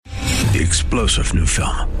The explosive new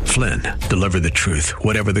film, Flynn, Deliver the Truth,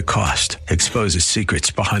 Whatever the Cost, exposes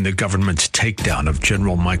secrets behind the government's takedown of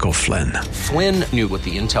General Michael Flynn. Flynn knew what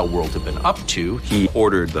the intel world had been up to. He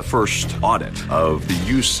ordered the first audit of the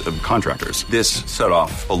use of contractors. This set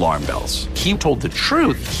off alarm bells. He told the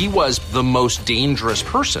truth. He was the most dangerous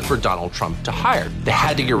person for Donald Trump to hire. They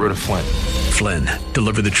had to get rid of Flynn. Flynn,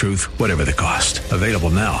 Deliver the Truth, Whatever the Cost. Available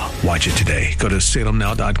now. Watch it today. Go to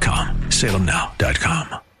salemnow.com.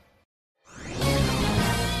 salemnow.com.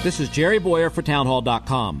 This is Jerry Bowyer for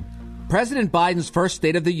townhall.com. President Biden's first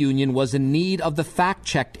State of the Union was in need of the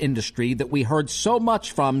fact-checked industry that we heard so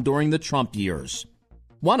much from during the Trump years.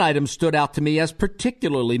 One item stood out to me as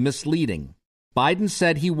particularly misleading. Biden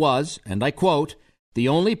said he was, and I quote, the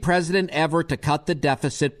only president ever to cut the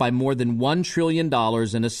deficit by more than $1 trillion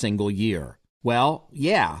in a single year. Well,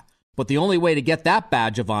 yeah, but the only way to get that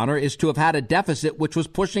badge of honor is to have had a deficit which was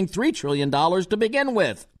pushing $3 trillion to begin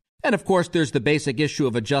with. And of course, there's the basic issue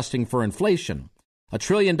of adjusting for inflation. $1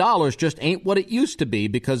 trillion just ain't what it used to be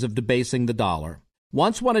because of debasing the dollar.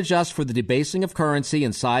 Once one adjusts for the debasing of currency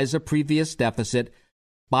and size of previous deficit,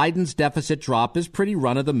 Biden's deficit drop is pretty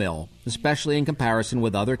run-of-the-mill, especially in comparison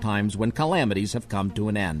with other times when calamities have come to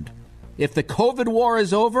an end. If the COVID war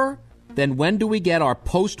is over, then when do we get our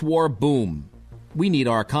post-war boom? We need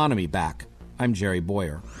our economy back. I'm Jerry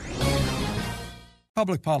Bowyer.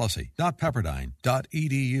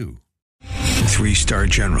 Publicpolicy.pepperdine.edu. 3-star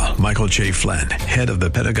General Michael J. Flynn, head of the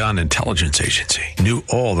Pentagon Intelligence Agency, knew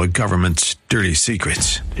all the government's dirty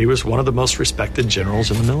secrets. He was one of the most respected generals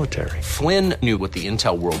in the military. Flynn knew what the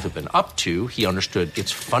intel world had been up to. He understood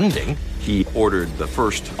its funding. He ordered the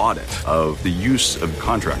first audit of the use of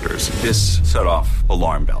contractors. This set off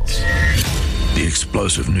alarm bells. The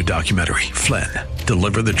explosive new documentary, Flynn,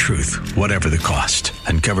 Deliver the Truth, Whatever the Cost,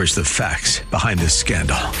 uncovers the facts behind this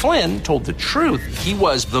scandal. Flynn told the truth. He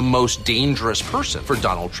was the most dangerous person for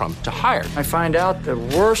Donald Trump to hire. I find out the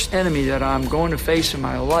worst enemy that I'm going to face in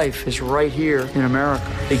my life is right here in America.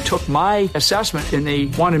 They took my assessment and they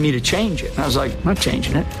wanted me to change it. And I was like, I'm not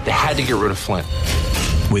changing it. They had to get rid of Flynn.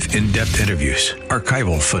 With in-depth interviews,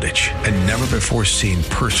 archival footage, and never-before-seen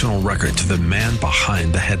personal records of the man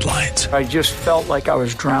behind the headlines. I just felt like I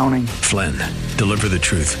was drowning. Flynn, Deliver the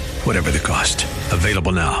Truth, Whatever the Cost.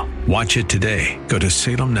 Available now. Watch it today. Go to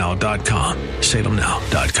salemnow.com.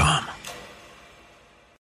 salemnow.com.